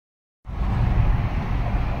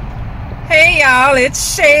Hey y'all,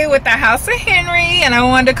 it's Shay with the House of Henry, and I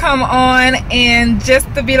wanted to come on and just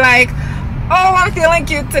to be like, oh, I'm feeling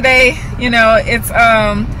cute today. You know, it's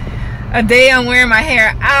a day I'm wearing my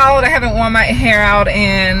hair out. I haven't worn my hair out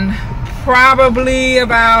in probably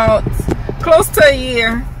about close to a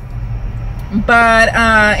year, but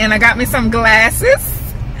and I got me some glasses.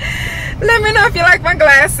 Let me know if you like my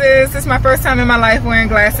glasses. It's my first time in my life wearing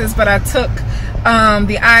glasses, but I took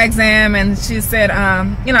the eye exam, and she said,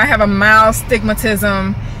 you know, I have a mild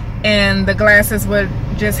stigmatism, and the glasses would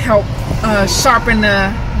just help sharpen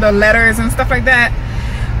the letters and stuff like that.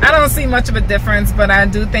 I don't see much of a difference, but I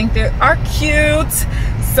do think they are cute.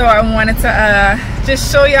 So I wanted to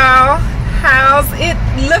just show y'all how's it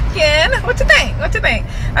looking. What you think? What you think?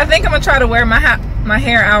 I think I'm gonna try to wear my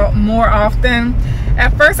hair out more often.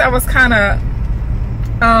 At first I was kind of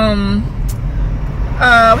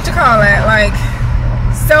what you call it, like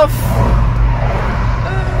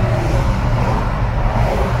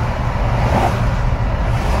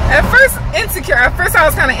insecure. At first I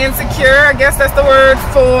was kind of insecure, I guess that's the word,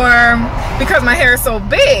 because my hair is so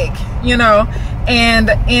big, you know, and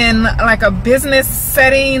in like a business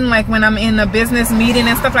setting, like when I'm in a business meeting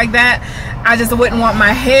and stuff like that, I just wouldn't want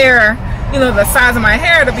my hair, you know, the size of my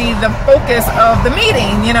hair to be the focus of the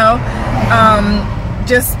meeting, you know.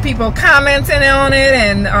 Just people commenting on it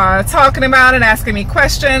and talking about it, asking me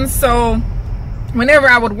questions. So whenever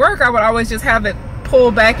I would work, I would always just have it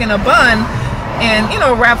pulled back in a bun and, you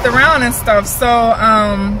know, wrapped around and stuff, so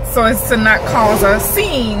so as to not cause a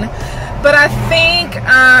scene. But I think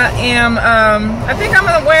I'm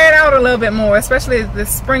gonna wear it out a little bit more, especially the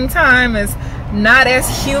springtime is not as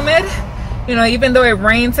humid. You know, even though it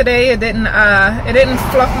rained today, it didn't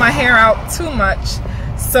fluff my hair out too much.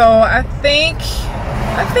 So I think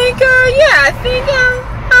I'll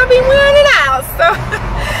be wearing it out. So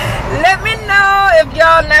let me know if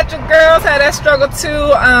y'all natural girls had that struggle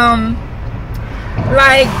too.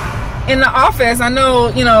 Like in the office, I know,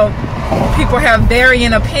 you know, people have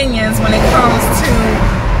varying opinions when it comes to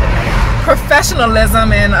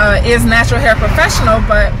professionalism and is natural hair professional,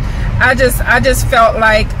 but I just felt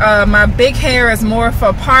like my big hair is more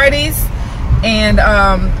for parties, and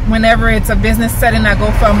whenever it's a business setting, I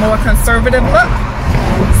go for a more conservative look.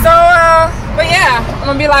 So but yeah, I'm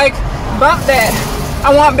gonna be like, bump that,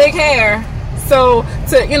 I want big hair. So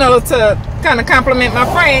to, you know, to kind of compliment my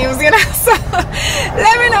frames, you know. So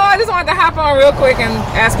let me know. I just wanted to hop on real quick and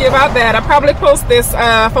ask you about that. I'll probably post this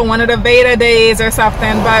for one of the VEDA days or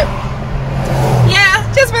something, but yeah,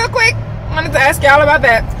 just real quick, wanted to ask y'all about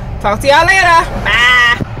that. Talk to y'all later. Bye.